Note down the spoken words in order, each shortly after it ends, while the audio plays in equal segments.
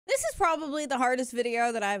This is probably the hardest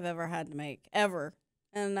video that I've ever had to make, ever.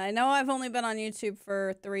 And I know I've only been on YouTube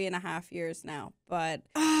for 3.5 years now, but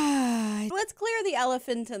let's clear the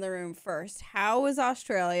elephant in the room first. How was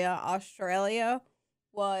Australia? Australia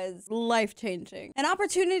was life-changing. An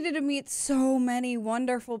opportunity to meet so many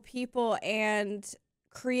wonderful people and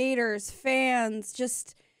creators, fans,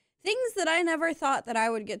 just things that I never thought that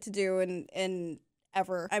I would get to do in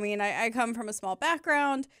ever. I mean, I come from a small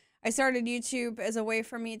background. I started YouTube as a way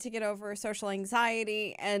for me to get over social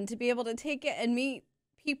anxiety and to be able to take it and meet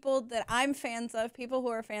people that I'm fans of, people who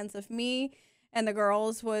are fans of me and the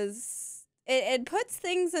girls was, it puts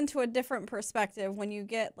things into a different perspective when you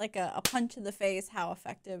get like a punch in the face how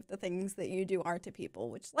effective the things that you do are to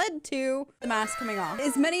people, which led to the mask coming off.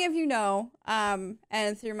 As many of you know, and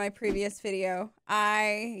through my previous video,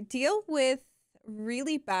 I deal with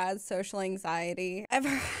really bad social anxiety. I've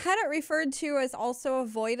had it referred to as also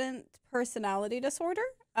avoidant personality disorder.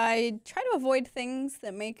 I try to avoid things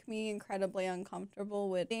that make me incredibly uncomfortable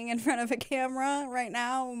with being in front of a camera. Right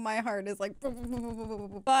now, my heart is like...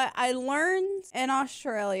 But I learned in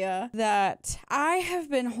Australia that I have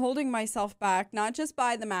been holding myself back, not just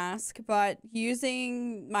by the mask, but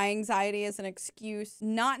using my anxiety as an excuse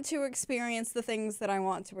not to experience the things that I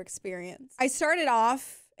want to experience. I started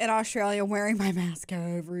off in Australia wearing my mask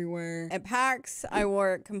everywhere. At PAX, I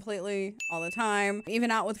wore it completely all the time, even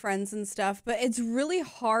out with friends and stuff. But it's really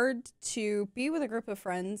hard to be with a group of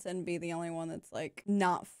friends and be the only one that's like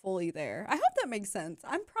not fully there. I hope that makes sense.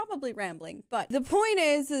 I'm probably rambling, but the point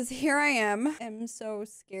is here I am. I'm so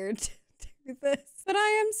scared to do this, but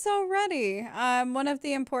I am so ready. One of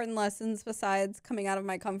the important lessons besides coming out of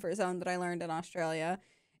my comfort zone that I learned in Australia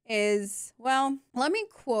is, well, let me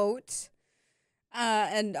quote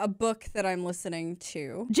and a book that I'm listening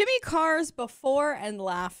to. Jimmy Carr's Before and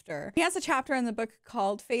Laughter. He has a chapter in the book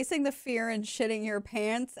called Facing the Fear and Shitting Your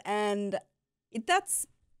Pants, and that's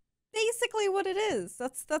basically what it is.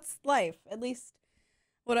 That's life, at least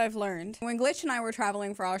what I've learned. When GLĉH and I were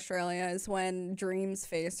traveling for Australia is when Dream's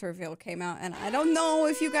face reveal came out, and I don't know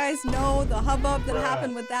if you guys know the hubbub that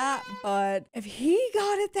happened with that, but if he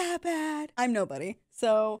got it that bad, I'm nobody.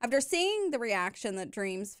 So after seeing the reaction that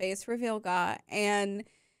Dream's face reveal got and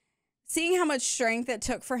seeing how much strength it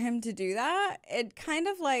took for him to do that, it kind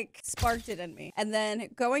of like sparked it in me. And then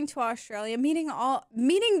going to Australia, meeting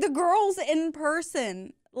the girls in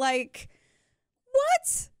person, like,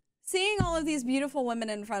 what? Seeing all of these beautiful women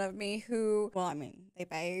in front of me who, well, I mean, they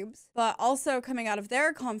babes, but also coming out of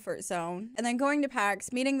their comfort zone and then going to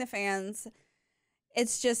PAX, meeting the fans,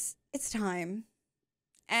 it's time.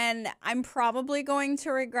 And I'm probably going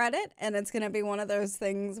to regret it. And it's going to be one of those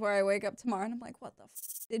things where I wake up tomorrow and I'm like, what the f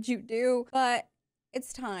did you do? But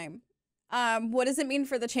it's time. What does it mean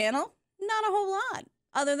for the channel? Not a whole lot.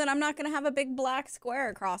 Other than I'm not going to have a big black square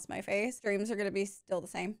across my face. Streams are going to be still the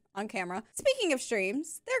same on camera. Speaking of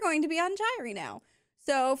streams, they're going to be on GLÏÇH now.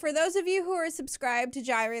 So for those of you who are subscribed to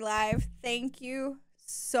GLԻÇH Live, thank you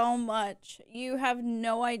so much. You have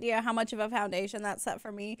no idea how much of a foundation that set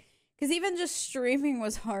for me. Because even just streaming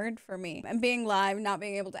was hard for me. And being live, not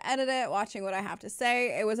being able to edit it, watching what I have to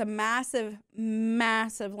say, it was a massive,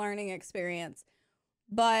 massive learning experience.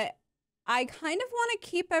 But I kind of want to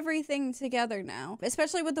keep everything together now,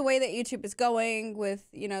 especially with the way that YouTube is going with,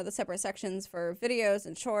 you know, the separate sections for videos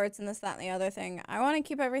and shorts and this, that, and the other thing. I want to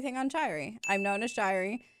keep everything on GLԻÇH. I'm known as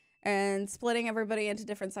GLԻÇH, and splitting everybody into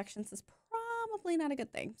different sections is probably not a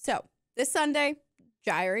good thing. So this Sunday,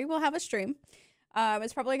 GLԻÇH will have a stream.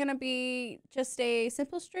 It's probably going to be just a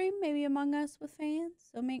simple stream, maybe Among Us with fans.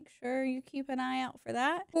 So make sure you keep an eye out for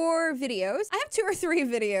that. For videos, I have 2 or 3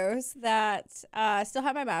 videos that still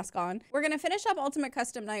have my mask on. We're going to finish up Ultimate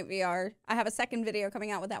Custom Night VR. I have a second video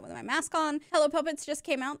coming out with that with my mask on. Hello Puppets just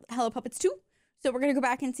came out. Hello Puppets 2. So we're going to go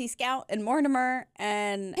back and see Scout and Mortimer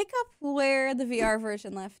and pick up where the VR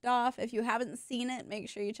version left off. If you haven't seen it, make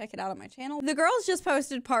sure you check it out on my channel. The girls just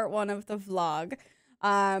posted part 1 of the vlog.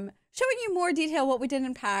 Showing you more detail what we did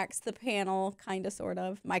in PAX, the panel, kind of, sort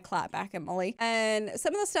of, my clapback at Molly, and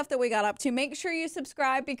some of the stuff that we got up to. Make sure you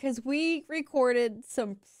subscribe because we recorded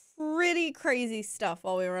some pretty crazy stuff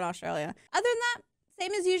while we were in Australia. Other than that,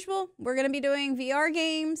 same as usual, we're going to be doing VR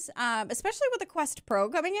games, especially with the Quest Pro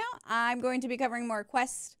coming out. I'm going to be covering more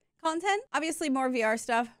Quest content, obviously more VR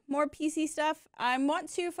stuff, more PC stuff. I want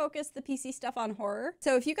to focus the PC stuff on horror.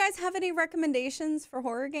 So if you guys have any recommendations for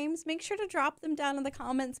horror games, make sure to drop them down in the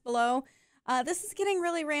comments below. This is getting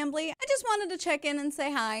really rambly. I just wanted to check in and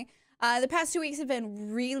say hi. The past 2 weeks have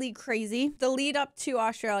been really crazy. The lead up to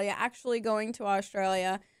Australia, actually going to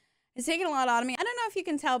Australia, has taken a lot out of me. I don't know if you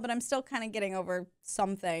can tell, but I'm still kind of getting over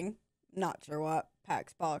something. Not sure what.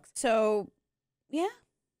 PAX box. So yeah.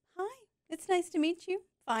 it's nice to meet you,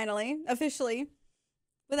 finally, officially,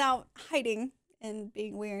 without hiding and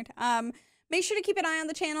being weird. Make sure to keep an eye on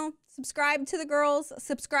the channel. Subscribe to the girls.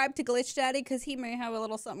 Subscribe to GLĉH Daddy, because he may have a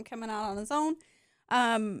little something coming out on his own.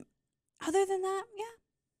 Other than that, yeah,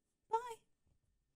 bye.